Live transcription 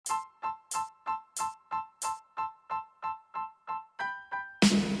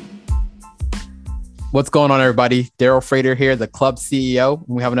What's going on, everybody? Daryl Frater here, the club CEO.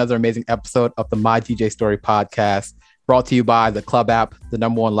 And we have another amazing episode of the My DJ Story podcast, brought to you by the Club app, the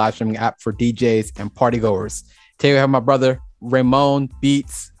 #1 live streaming app for DJs and partygoers. Today we have my brother, Ramon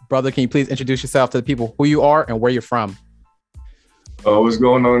Beats. Brother, can you please introduce yourself to the people, who you are and where you're from? What's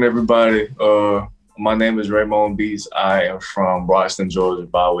going on, everybody? My name is Ramon Beats. I am from Boston, Georgia,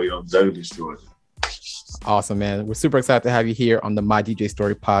 by way of Douglas, Georgia. Awesome, man. We're super excited to have you here on the My DJ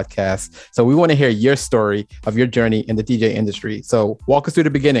Story podcast. So we want to hear your story of your journey in the DJ industry. So walk us through the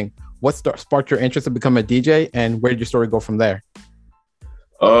beginning. What sparked your interest in becoming a DJ, and where did your story go from there?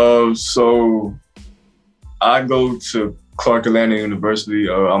 So I go to Clark Atlanta University.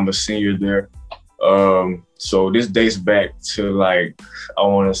 I'm a senior there. So this dates back to I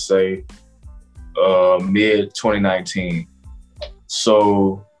want to say mid 2019.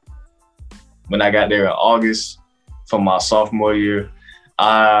 So when I got there in August for my sophomore year,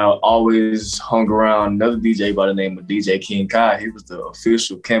 I always hung around another DJ by the name of DJ King Kai. He was the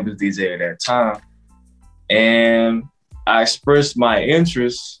official campus DJ at that time. And I expressed my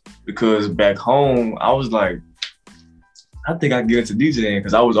interest because back home, I was like, I think I can get into DJing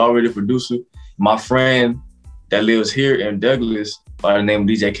because I was already a producer. My friend that lives here in Douglas by the name of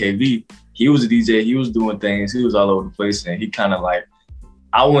DJ KV, he was a DJ, he was doing things, he was all over the place, and he kind of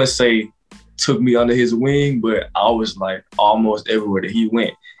I wouldn't say took me under his wing, but I was almost everywhere that he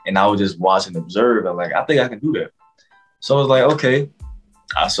went, and I would just watch and observe, and I think I can do that. So I was like, okay.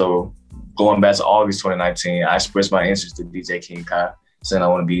 So going back to August 2019, I expressed my interest to DJ King Kai, saying I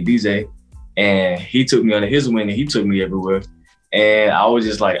want to be a DJ, and he took me under his wing, and he took me everywhere, and I was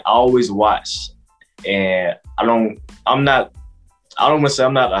just I always watch, and I don't want to say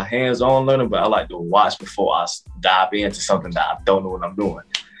I'm not a hands-on learner, but I like to watch before I dive into something that I don't know what I'm doing.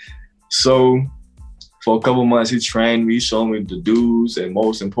 So for a couple months, he trained me, showed me the do's, and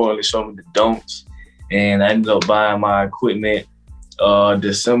most importantly, showed me the don'ts. And I ended up buying my equipment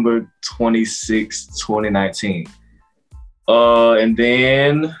December 26, 2019. And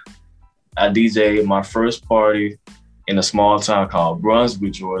then I DJ'd my first party in a small town called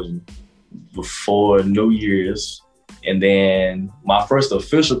Brunswick, Georgia, before New Year's. And then my first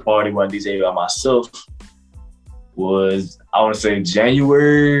official party where I DJ'd by myself was, I want to say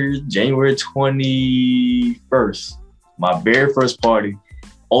January 21st, my very first party,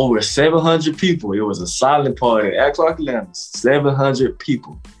 over 700 people. It was a silent party at Clark Atlanta, 700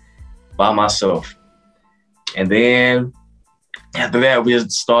 people by myself. And then after that, we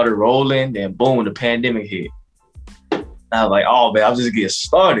just started rolling, and boom, the pandemic hit. I was like, oh man, I'll just get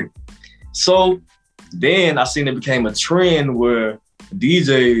started. So then I seen it became a trend where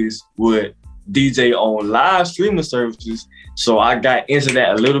DJs would DJ on live streaming services. So I got into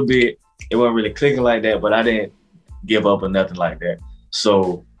that a little bit. It wasn't really clicking like that, but I didn't give up or nothing like that.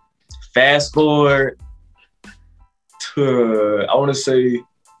 So fast forward to, I want to say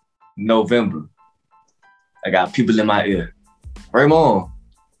November. I got people in my ear. Ramon,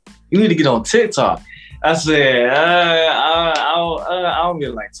 you need to get on TikTok. I said, I don't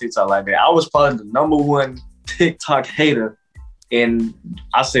really like TikTok like that. I was probably the #1 TikTok hater in,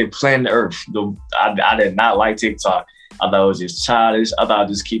 I say, planet Earth. I did not like TikTok. I thought it was just childish. I thought I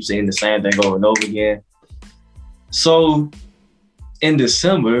just keep saying the same thing over and over again. So in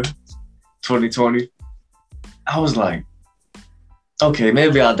December 2020, I was like, okay,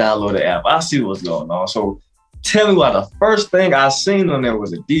 maybe I'll download the app. I'll see what's going on. So tell me why the first thing I seen on there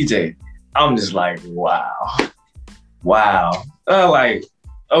was a DJ. I'm just like, wow.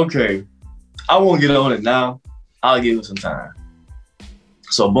 Okay, I won't get on it now. I'll give it some time.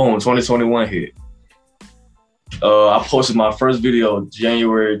 So boom, 2021 hit. I posted my first video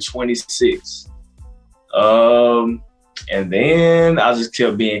January 26th. And then I just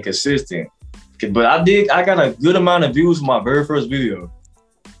kept being consistent. But I got a good amount of views for my very first video.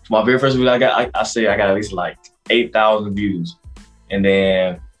 My very first video, I got at least 8,000 views. And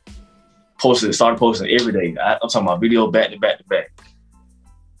then started posting every day. I'm talking about video back to back to back.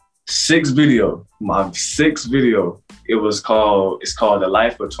 My sixth video, it's called The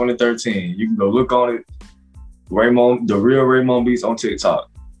Life of 2013. You can go look on it. The real Ramon Beats on TikTok.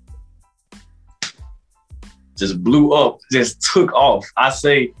 Just blew up, just took off. I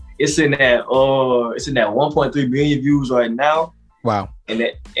say it's in that 1.3 million views right now. Wow.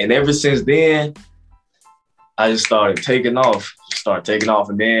 And ever since then, I just started taking off. And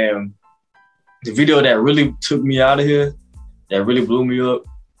then the video that really took me out of here, that really blew me up,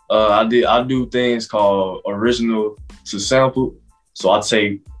 I do things called original to sample. So I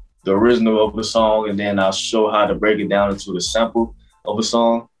take the original of the song and then I'll show how to break it down into the sample of a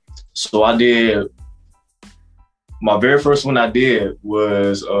song. So I did, my very first one I did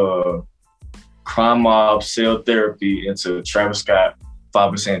was Crime Mob Cell Therapy into Travis Scott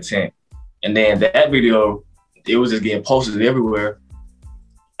 5% Tint. And then that video, it was just getting posted everywhere.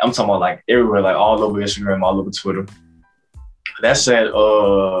 I'm talking about like everywhere, like all over Instagram, all over Twitter. That's at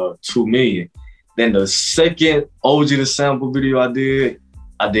 2 million. Then the second OG the Sample video I did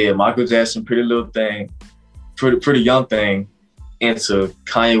Michael Jackson, Pretty Little Thing, Pretty Young Thing into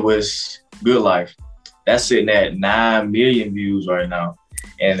Kanye West, Good Life. That's sitting at 9 million views right now.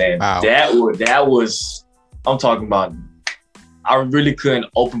 And then that was, I'm talking about, I really couldn't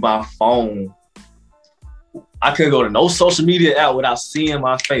open my phone. I couldn't go to no social media app without seeing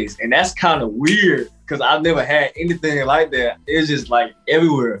my face. And that's kind of weird because I've never had anything like that. It's just like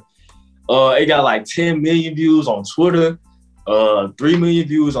everywhere. It got like 10 million views on Twitter, 3 million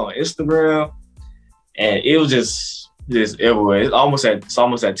views on Instagram. And it was just everywhere. It's almost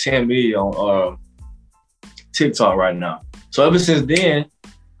at 10 million on TikTok right now. So ever since then,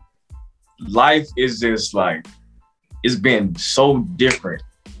 life is just like, it's been so different.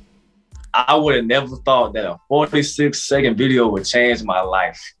 I would have never thought that a 46-second video would change my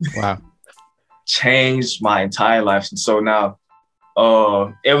life. Wow. Change my entire life. And so now,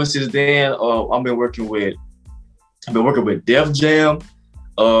 ever since then, I've been working with Def Jam,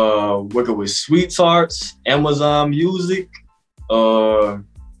 working with Sweet Tarts, Amazon Music. I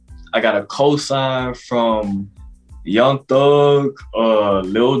got a co-sign from Young Thug,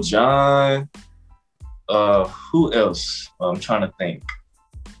 Lil Jon. Who else? I'm trying to think.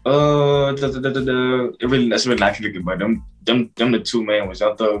 That's really not clicking, but them the two main ones.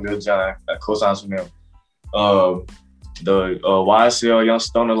 Young Thug, Lil Jon, co-signs from them. The YSL Young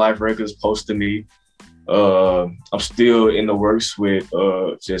Stoner Life Records posted me. I'm still in the works with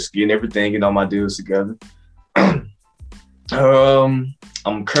just getting everything, getting all my deals together. I'm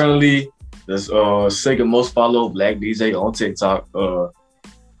currently the second most followed Black DJ on TikTok.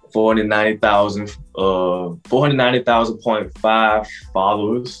 490,000.5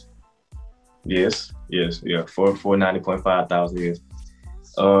 followers. Yes, 490.5 thousand, yes.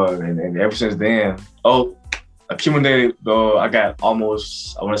 And ever since then, accumulated, I got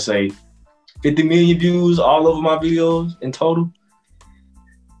almost, I want to say 50 million views all over my videos in total.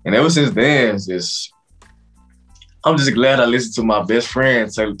 And ever since then, I'm just glad I listened to my best friend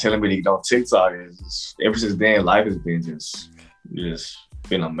telling me to get on TikTok. Ever since then, life has been just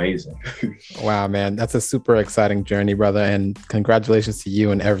been amazing. Wow, man, that's a super exciting journey, brother, and congratulations to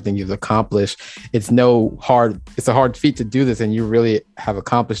you and everything you've accomplished. It's a hard feat to do this, and you really have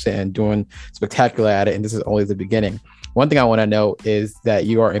accomplished it and doing spectacular at it, and this is only the beginning. One thing I want to know is that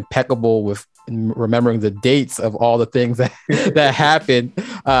you are impeccable with remembering the dates of all the things that happened.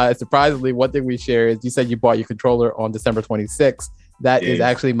 Surprisingly, one thing we share is you said you bought your controller on December 26th. That is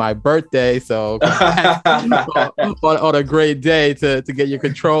actually my birthday, so on a great day to get your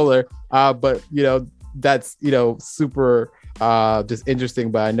controller. But that's super just interesting.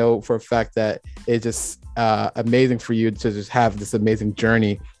 But I know for a fact that it's just amazing for you to just have this amazing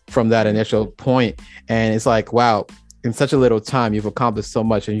journey from that initial point. And it's like, wow, in such a little time, you've accomplished so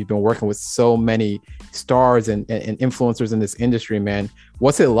much, and you've been working with so many stars and influencers in this industry, man.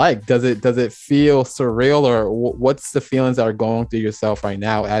 What's it like? Does it feel surreal, or what's the feelings that are going through yourself right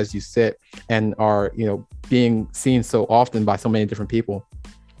now as you sit and are, being seen so often by so many different people?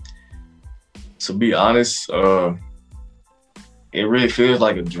 To be honest, it really feels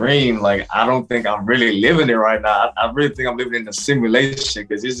like a dream. Like, I don't think I'm really living it right now. I really think I'm living in a simulation,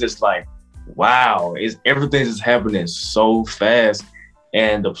 because it's just like, wow, everything's just happening so fast.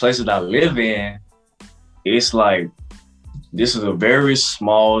 And the place that I live in, it's like, this is a very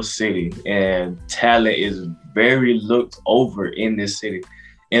small city, and talent is very looked over in this city.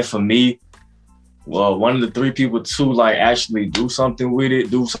 And for me, well, one of the 3 people to like actually do something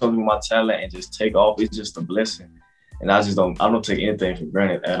with my talent and just take off, it's just a blessing. And I don't take anything for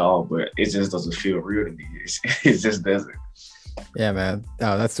granted at all, but it just doesn't feel real to me. It just doesn't. Yeah, man.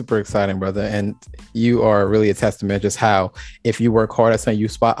 Oh, that's super exciting, brother. And you are really a testament just how if you work hard at something, you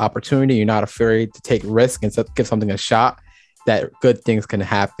spot opportunity, you're not afraid to take risk and give something a shot, that good things can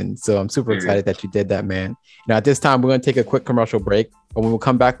happen. So I'm super excited that you did that, man. At this time, we're going to take a quick commercial break. And when we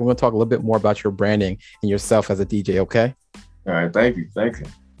come back, we're going to talk a little bit more about your branding and yourself as a DJ, okay? All right. Thank you.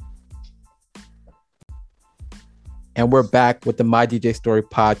 And we're back with the My DJ Story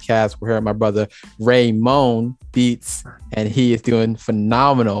podcast. We're here at my brother Raymond Beats, and he is doing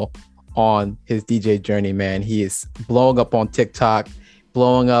phenomenal on his DJ journey, man. He is blowing up on TikTok,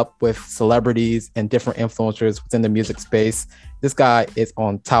 blowing up with celebrities and different influencers within the music space. This guy is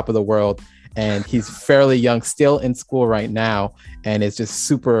on top of the world, and he's fairly young, still in school right now, and is just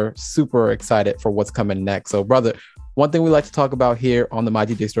super, super excited for what's coming next. So, brother, One thing we like to talk about here on the My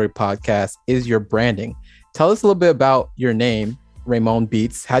DJ Story podcast is your branding. Tell us a little bit about your name, Raymond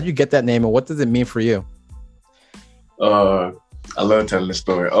Beats. How'd you get that name and what does it mean for you? I love telling the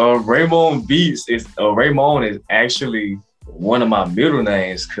story. Raymond Beats Raymond is actually one of my middle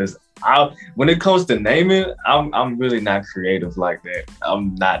names because when it comes to naming, I'm really not creative like that.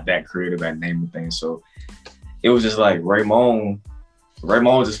 I'm not that creative at naming things. So it was just like Raymond.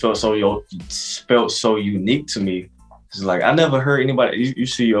 Raymond just felt so unique to me. It's like I never heard anybody. You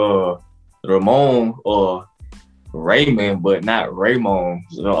see Ramon or Raymond, but not Raymond.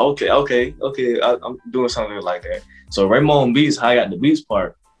 So, okay. I'm doing something like that. So Raymond Beats, how I got the beats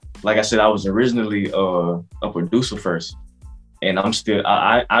part. Like I said, I was originally a producer first, and I'm still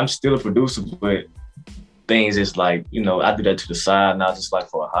a producer, but things is like, you know, I do that to the side, not just like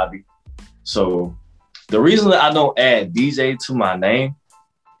for a hobby. So the reason that I don't add DJ to my name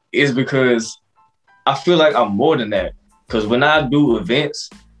is because I feel like I'm more than that. Because when I do events,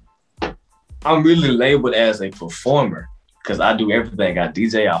 I'm really labeled as a performer because I do everything. I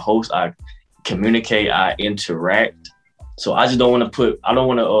DJ, I host, I communicate, I interact. So I just don't want to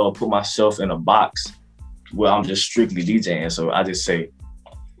put myself in a box where I'm just strictly DJing. So I just say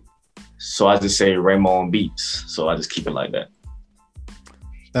Raymond Beats. So I just keep it like that.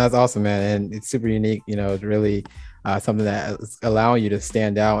 That's awesome, man. And it's super unique. You know, it's really something that is allowing you to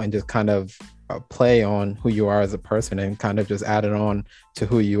stand out and just kind of play on who you are as a person and kind of just add it on to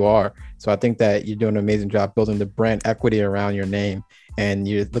who you are. So I think that you're doing an amazing job building the brand equity around your name, and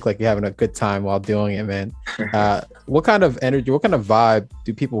you look like you're having a good time while doing it, man. What kind of energy, what kind of vibe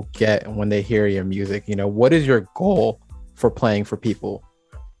do people get when they hear your music? You know, what is your goal for playing for people?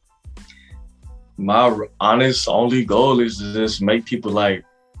 My honest only goal is to just make people like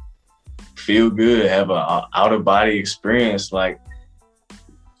feel good, have a out of body experience. Like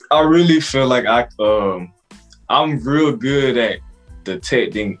I really feel like I'm real good at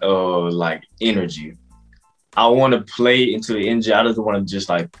detecting like energy. I want to play into the energy. I don't want to just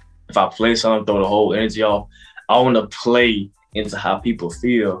like, if I play something, throw the whole energy off. I want to play into how people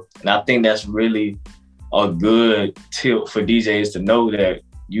feel. And I think that's really a good tip for DJs to know that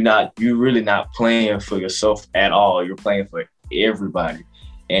you're really not playing for yourself at all. You're playing for everybody.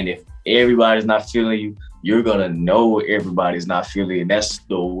 And if everybody's not feeling you, you're gonna know everybody's not feeling you. That's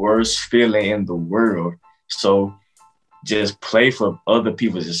the worst feeling in the world. So just play for other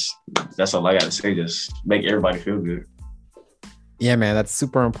people. That's all I gotta say. Just make everybody feel good. Yeah, man, that's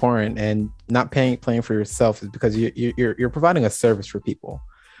super important. And not playing for yourself is because you're providing a service for people.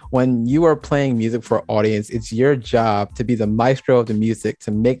 When you are playing music for an audience, it's your job to be the maestro of the music,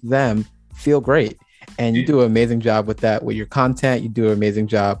 to make them feel great. And you do an amazing job with that, with your content. You do an amazing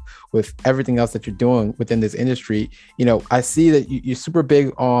job with everything else that you're doing within this industry. You know, I see that you're super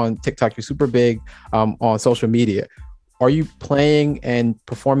big on TikTok. You're super big on social media. Are you playing and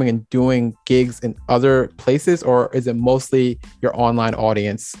performing and doing gigs in other places, or is it mostly your online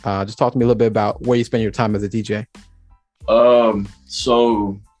audience? Just talk to me a little bit about where you spend your time as a DJ.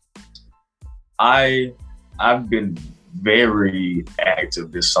 So I've been very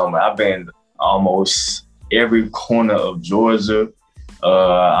active this summer. I've been almost every corner of Georgia.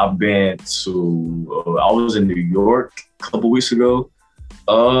 I've been to, I was in New York a couple weeks ago.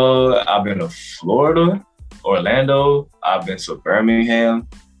 I've been to Florida, Orlando. I've been to Birmingham.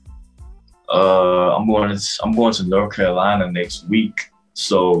 I'm going to North Carolina next week.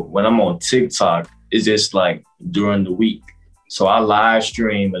 So when I'm on TikTok, it's just like during the week. So I live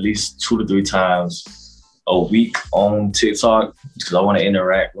stream at least 2 to 3 times a week on TikTok because I want to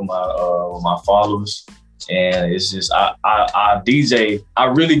interact with my followers. And it's just I DJ. I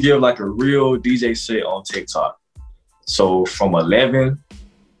really give like a real DJ set on TikTok. So from 11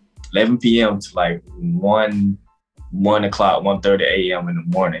 p.m. to like 1 o'clock, 1:30 a.m. in the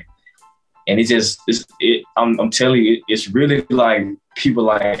morning. And I'm telling you, it's really like people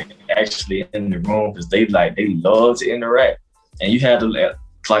like actually in the room because they love to interact. And you had to like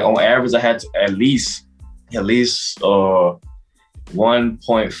on average, I had to at least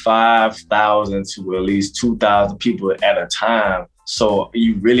 1.5 thousand to at least 2,000 people at a time. So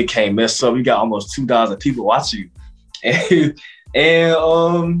you really can't mess up. You got almost 2,000 people watching you.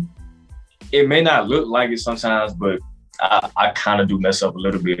 And it may not look like it sometimes, but I kind of do mess up a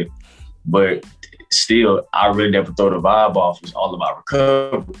little bit. But still, I really never throw the vibe off. It's all about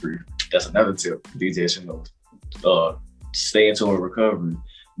recovery. That's another tip. DJs should know. Stay into a recovery.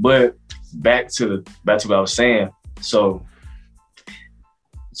 But back to what I was saying. So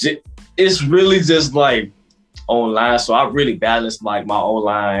it's really just like online. So I really balance like my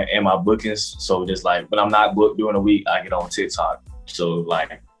online and my bookings. So just like when I'm not booked during the week, I get on TikTok. So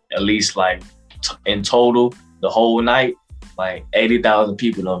like at least like in total, the whole night, like 80,000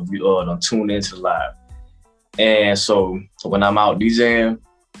 people don't tune into live. And so when I'm out DJing,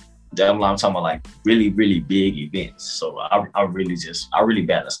 I'm talking about like really, really big events. So I really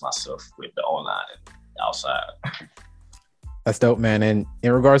balance myself with the online and outside. That's dope, man. And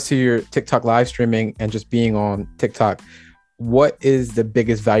in regards to your TikTok live streaming and just being on TikTok, what is the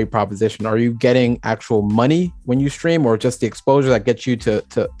biggest value proposition? Are you getting actual money when you stream, or just the exposure that gets you to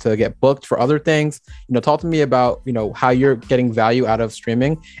get booked for other things? Talk to me about, how you're getting value out of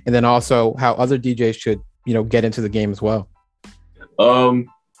streaming, and then also how other DJs should, get into the game as well.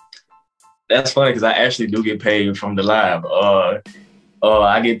 That's funny because I actually do get paid from the live.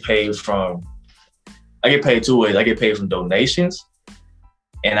 I get paid two ways. I get paid from donations,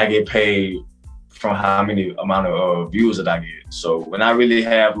 and I get paid from how many amount of views that I get. So when I really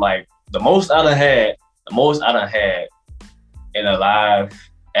have like the most I done had in a live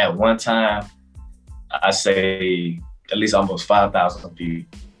at one time, I say at least almost 5,000 views.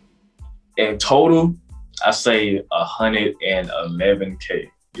 In total, I say 111K.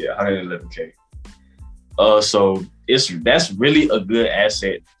 Yeah, 111K. So that's really a good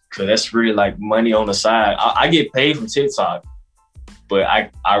asset, because that's really like money on the side. I get paid from TikTok, but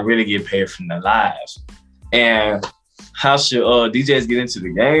I really get paid from the lives. And how should DJs get into the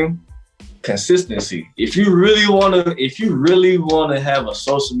game? Consistency. If you really wanna have a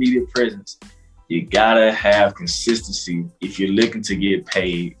social media presence, you gotta have consistency if you're looking to get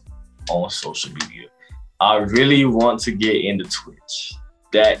paid on social media. I really want to get into Twitch.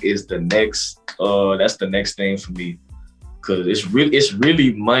 That is the next. That's the next thing for me, because it's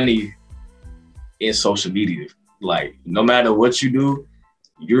really money in social media. Like, no matter what you do,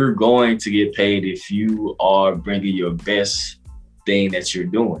 you're going to get paid if you are bringing your best thing that you're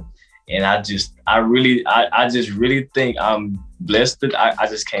doing. And I just really think I'm blessed.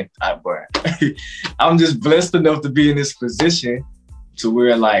 I'm just blessed enough to be in this position to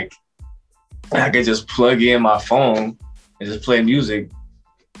where like I can just plug in my phone and just play music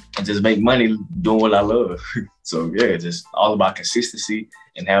and just make money doing what I love. So yeah, just all about consistency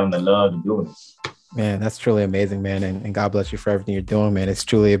and having the love to doing it. Man, that's truly amazing, man. And God bless you for everything you're doing, man. It's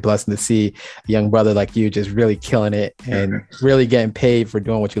truly a blessing to see a young brother like you just really killing it and really getting paid for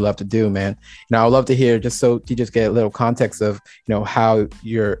doing what you love to do, man. I would love to hear, just so you just get a little context of, how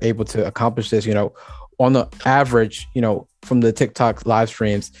you're able to accomplish this, on the average, from the TikTok live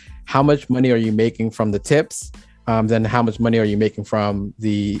streams, how much money are you making from the tips? Then how much money are you making from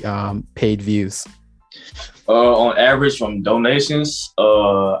the paid views? On average, from donations,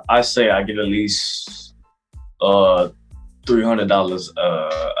 I say I get at least $300 a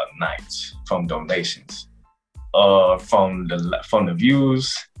night from donations. From the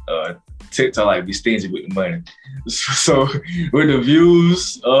views, TikTok like be stingy with the money. So with the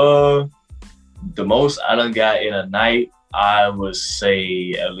views, the most I done got in a night, I would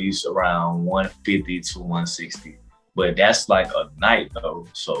say at least around 150 to 160. But that's like a night though.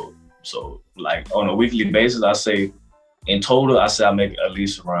 So like on a weekly basis, I say in total, I make at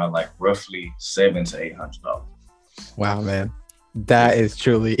least around like roughly $700 to $800. Wow, man. That is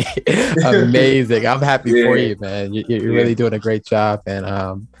truly amazing. I'm happy for you, man. You're really doing a great job,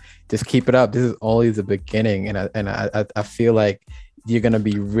 and just keep it up. This is only the beginning, and I feel like you're gonna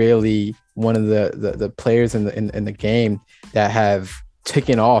be really one of the players in the game that have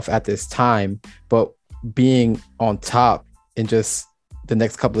taken off at this time, but being on top in just the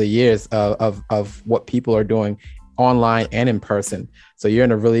next couple of years of what people are doing online and in person. So you're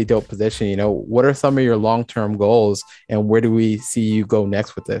in a really dope position. What are some of your long-term goals, and where do we see you go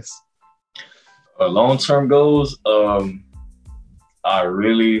next with this? Long-term goals, I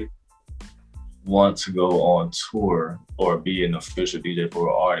really want to go on tour or be an official DJ for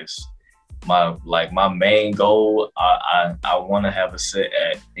an artist. My main goal, I want to have a set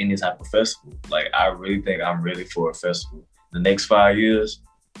at any type of festival. Like, I really think I'm ready for a festival. The next 5 years,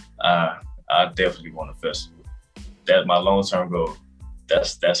 I definitely want a festival. That's my long-term goal.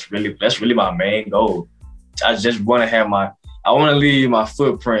 That's really my main goal. I just want to I want to leave my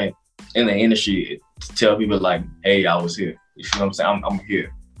footprint in the industry to tell people like, hey, I was here. You feel what I'm saying? I'm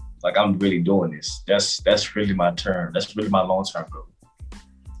here. Like, I'm really doing this. That's really my term. That's really my long-term goal.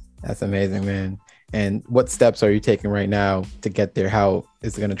 That's amazing, man. And what steps are you taking right now to get there? How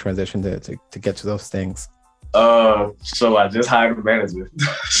is it going to transition to get to those things? So I just hired a manager.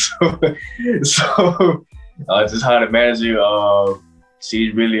 so I just hired a manager.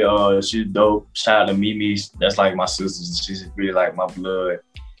 She's really she's dope. Shout out to Mimi. That's like my sister. She's really like my blood.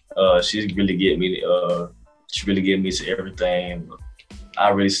 She's really getting me. She really getting me to everything. I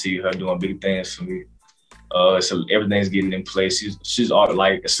really see her doing big things for me. So everything's getting in place. She's all,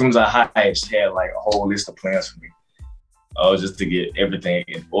 like, as soon as I hired, she had like a whole list of plans for me, just to get everything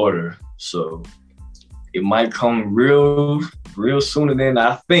in order. So it might come real sooner than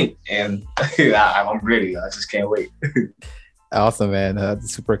I think, and I'm ready. I just can't wait. Awesome, man.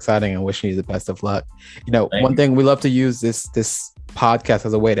 That's super exciting, and wishing you the best of luck. Thank one you. thing we love to use this podcast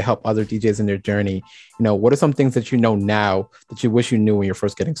as a way to help other DJs in their journey. What are some things that you know now that you wish you knew when you're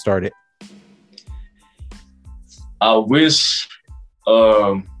first getting started? I wish I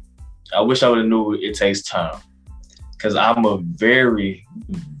would have knew it takes time, because I'm a very,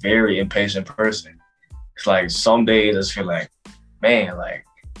 very impatient person. It's like some days I just feel like, man, like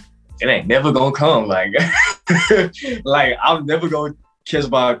it ain't never gonna come. Like, like I'm never gonna catch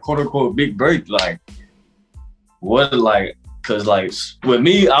my quote unquote big break. Like, what, like, cause like with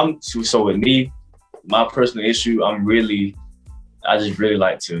me, my personal issue, I just really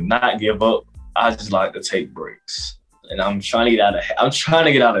like to not give up. I just like to take breaks, and I'm trying to get out of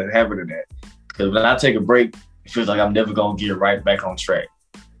the habit of that. Because when I take a break, it feels like I'm never gonna get right back on track.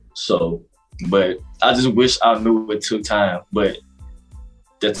 So, but I just wish I knew it took time. But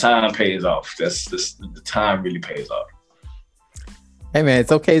the time pays off. The time really pays off. Hey man,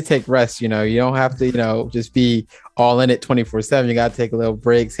 it's okay to take rest. You don't have to, just be all in it 24/7. You got to take a little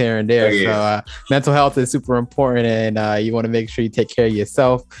breaks here and there. Yeah. So mental health is super important, and you want to make sure you take care of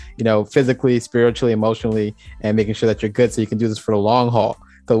yourself, physically, spiritually, emotionally, and making sure that you're good so you can do this for the long haul.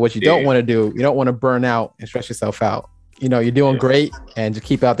 Because what you don't want to do, you don't want to burn out and stress yourself out. You're doing great, and just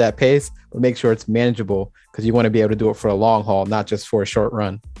keep out that pace, but make sure it's manageable, because you want to be able to do it for a long haul, not just for a short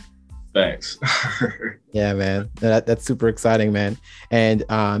run. Thanks. Yeah, man, that's super exciting, man. And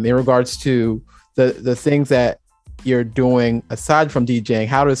in regards to the things that you're doing aside from DJing,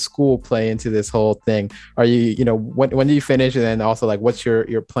 how does school play into this whole thing? Are you, when do you finish? And then also, like, what's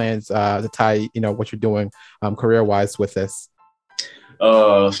your plans to tie, what you're doing career wise with this?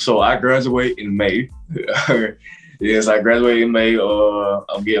 So I graduate in May. Yes, I graduate in May.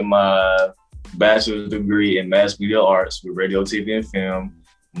 I'm getting my bachelor's degree in mass media arts with radio, TV, and film.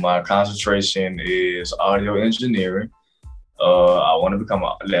 My concentration is audio engineering. I want to become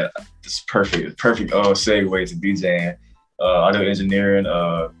this perfect segue to DJing. Audio engineering.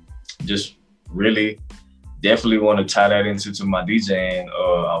 Just really, definitely want to tie that into my DJing.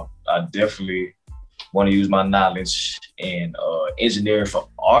 I definitely want to use my knowledge in engineering for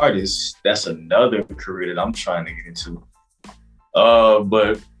artists. That's another career that I'm trying to get into.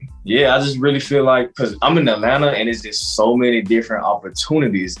 But yeah, I just really feel like, because I'm in Atlanta and it's just so many different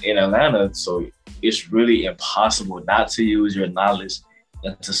opportunities in Atlanta, so it's really impossible not to use your knowledge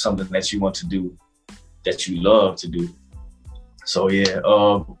into something that you want to do, that you love to do. So yeah,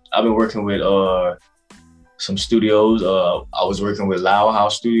 I've been working with some studios. I was working with Loud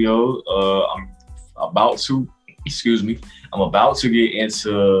House Studios. I'm about to get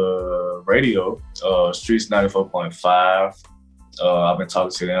into radio, Streets 94.5. I've been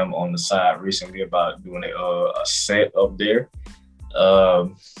talking to them on the side recently about doing a set up there.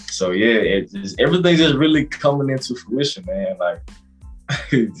 So yeah, everything's just really coming into fruition, man. Like,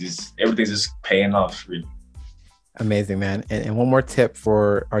 everything's just paying off, really. Amazing, man. And one more tip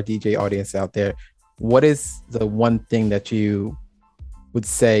for our DJ audience out there. What is the one thing that you would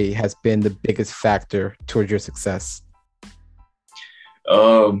say has been the biggest factor towards your success?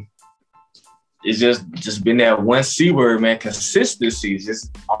 It's just been that one C word, man. Consistency.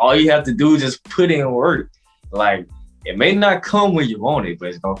 Just all you have to do is just put in work. Like, it may not come when you want it, but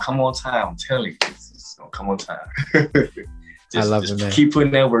it's gonna come on time. I'm telling you, it's gonna come on time. I love it, man. Keep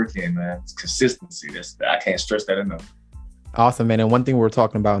putting that work in, man. It's consistency. I can't stress that enough. Awesome, man. And one thing we're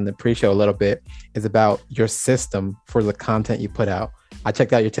talking about in the pre-show a little bit is about your system for the content you put out. I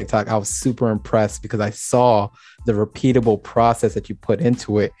checked out your TikTok. I was super impressed because I saw the repeatable process that you put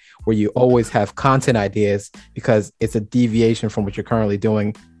into it, where you always have content ideas because it's a deviation from what you're currently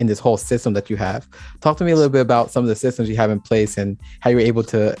doing in this whole system that you have. Talk to me a little bit about some of the systems you have in place and how you're able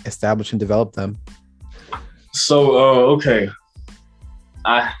to establish and develop them. So, okay.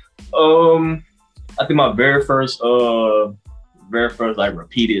 I think my very first like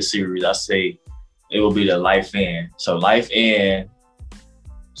repeated series, I say it will be the Life In. So Life In,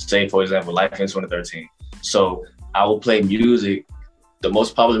 say for example, Life In 2013. So I will play music, the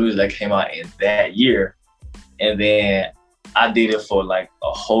most popular music that came out in that year. And then I did it for like a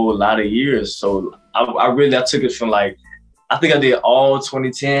whole lot of years. So I took it from like, I think I did all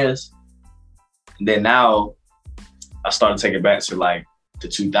 2010s. And then now I started taking it back to like the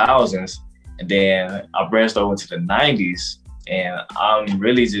 2000s. And then I branched over to the 90s. And I'm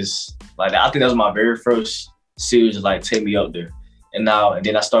really just like, I think that was my very first series, like take me up there. And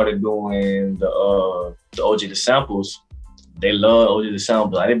then I started doing the OG the samples. They love OG the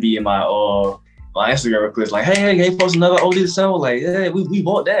samples. I didn't be in my Instagram request like, hey, post another OG the sample. Like, yeah, we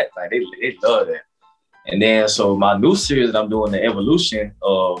bought that. Like they love that. And then so my new series that I'm doing, the evolution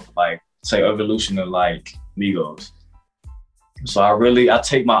of like evolution of like Migos. So I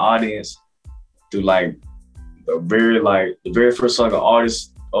take my audience through like the very first song an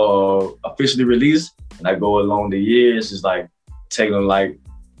artist officially released, and I go along the years, just like taking them like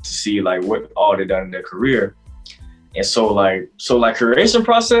to see like what all they done in their career. And so creation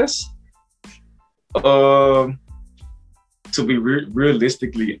process, to be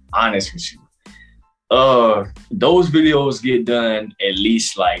realistically honest with you, those videos get done at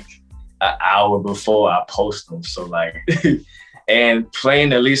least like an hour before I post them. So like, and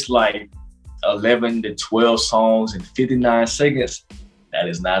playing at least like 11 to 12 songs in 59 seconds, that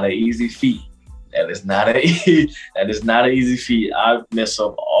is not an easy feat. That is not an easy feat. I mess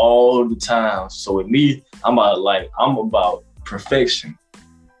up all the time. So with me, I'm about perfection.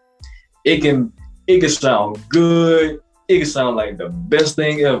 It can sound good. It can sound like the best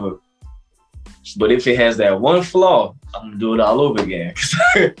thing ever. But if it has that one flaw, I'm gonna do it all over again.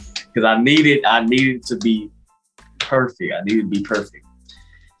 Because I need it to be perfect. I need it to be perfect.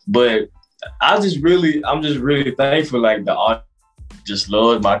 But I'm just really thankful like the audience just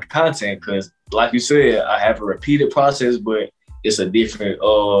loves my content, because like you said, I have a repeated process, but it's a different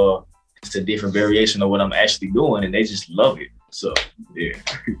variation of what I'm actually doing, and they just love it. So yeah.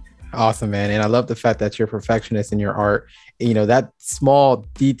 Awesome, man. And I love the fact that you're a perfectionist in your art. You know, that small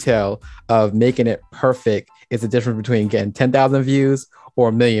detail of making it perfect is the difference between getting 10,000 views or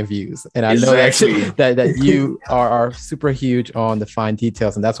 1 million views. And I know that you are super huge on the fine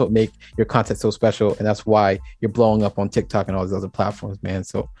details, and that's what make your content so special. And that's why you're blowing up on TikTok and all these other platforms, man.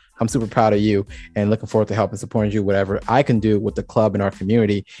 So I'm super proud of you and looking forward to helping supporting you, whatever I can do with the club and our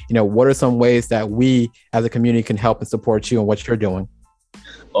community. You know, what are some ways that we as a community can help and support you and what you're doing?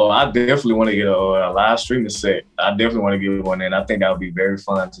 Oh, I definitely want to get a live streaming set. I definitely want to get one, and I think that would be very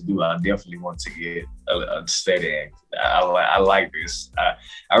fun to do. I definitely want to get a set in. I like this.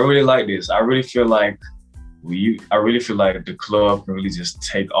 I really like this. I really feel like the club can really just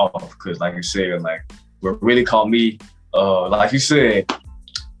take off, because, like you said, like what really caught me, like you said,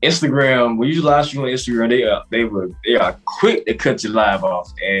 Instagram. When you live stream on Instagram, they are quick to cut your live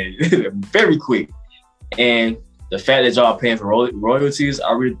off, and very quick. And the fact that y'all paying for royalties,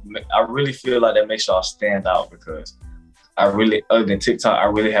 I really feel like that makes y'all stand out, because other than TikTok, I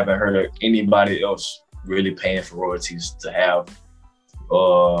really haven't heard of anybody else really paying for royalties to have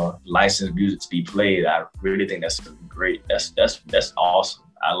licensed music to be played. I really think that's great. That's awesome.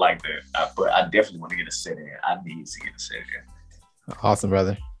 I like that. But I definitely want to get a set in. I need to get a set in. Awesome,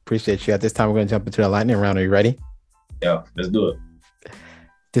 brother. Appreciate you. At this time, we're going to jump into the lightning round. Are you ready? Yeah, let's do it.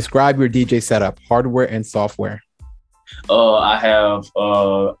 Describe your DJ setup, hardware and software. I have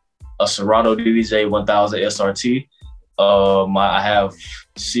a Serato DDJ 1000 SRT. I have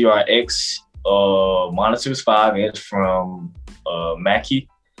CRX monitors 5-inch from Mackie,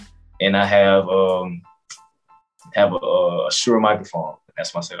 and I have a Shure microphone.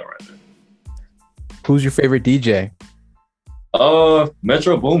 That's my setup right there. Who's your favorite DJ?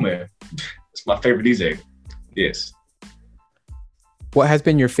 Metro Boomin. It's my favorite DJ. Yes. What has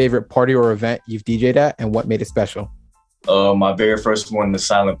been your favorite party or event you've DJ'd at, and what made it special? My very first one, the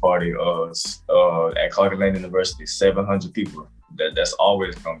silent party, at Clark Atlanta University, 700 people. That's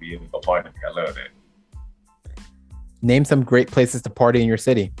always gonna be a party. I love that. Name some great places to party in your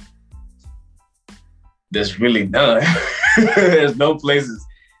city. There's really none. There's no places.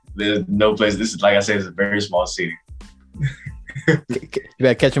 This is, like I said, it's a very small city. You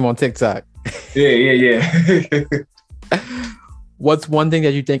better catch them on TikTok. Yeah. What's one thing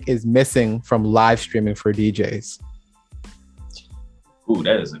that you think is missing from live streaming for DJs? Ooh,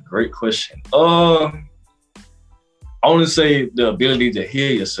 that is a great question. I want to say the ability to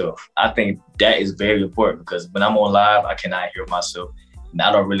hear yourself. I think that is very important, because when I'm on live, I cannot hear myself, and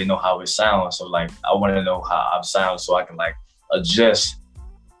I don't really know how it sounds. So like, I want to know how I sound so I can like adjust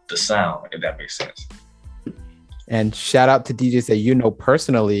the sound, if that makes sense. And shout out to DJs that you know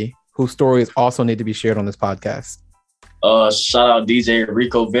personally whose stories also need to be shared on this podcast. Shout out DJ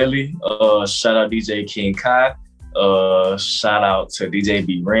Rico Velli. Shout out DJ King Kai. Shout out to DJ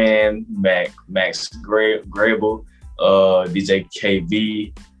B Ran, Max Grable, DJ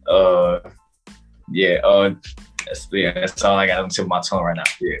KB. That's all I got on the tip of my tongue right now.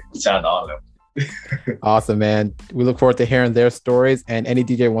 Yeah, shout out to all of them. Awesome, man. We look forward to hearing their stories, and any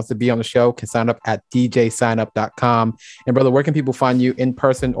DJ who wants to be on the show can sign up at djsignup.com. And brother, where can people find you in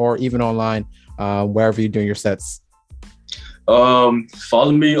person or even online, wherever you're doing your sets?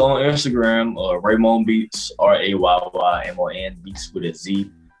 Follow me on Instagram, Raymond Beats, Rayyymon Beats with a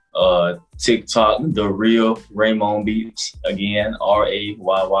Z. TikTok, The Real Raymond Beats, again,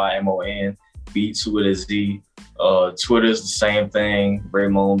 Rayyymon Beats with a Z. Twitter's the same thing,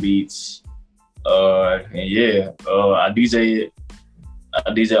 Raymond Beats. And yeah, I DJ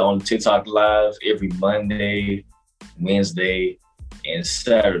on TikTok Live every Monday, Wednesday, and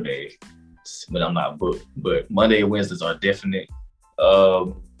Saturday. But I'm not booked. But Monday and Wednesdays are definite.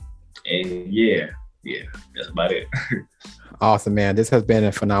 And yeah, that's about it. Awesome, man. This has been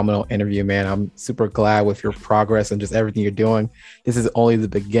a phenomenal interview, man. I'm super glad with your progress and just everything you're doing. This is only the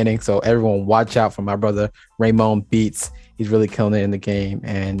beginning. So everyone watch out for my brother, Raymond Beats. He's really killing it in the game,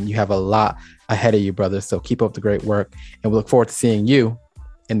 and you have a lot ahead of you, brother. So keep up the great work, and we look forward to seeing you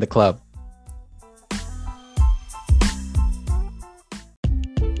in the club.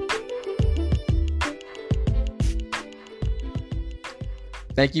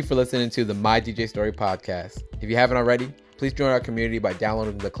 Thank you for listening to the My DJ Story podcast. If you haven't already, please join our community by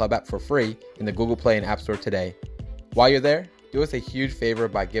downloading the Club app for free in the Google Play and App Store today. While you're there, do us a huge favor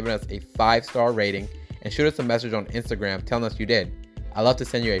by giving us a 5-star rating and shoot us a message on Instagram telling us you did. I'd love to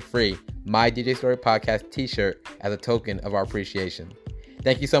send you a free My DJ Story podcast t-shirt as a token of our appreciation.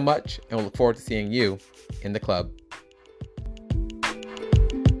 Thank you so much, and we'll look forward to seeing you in the club.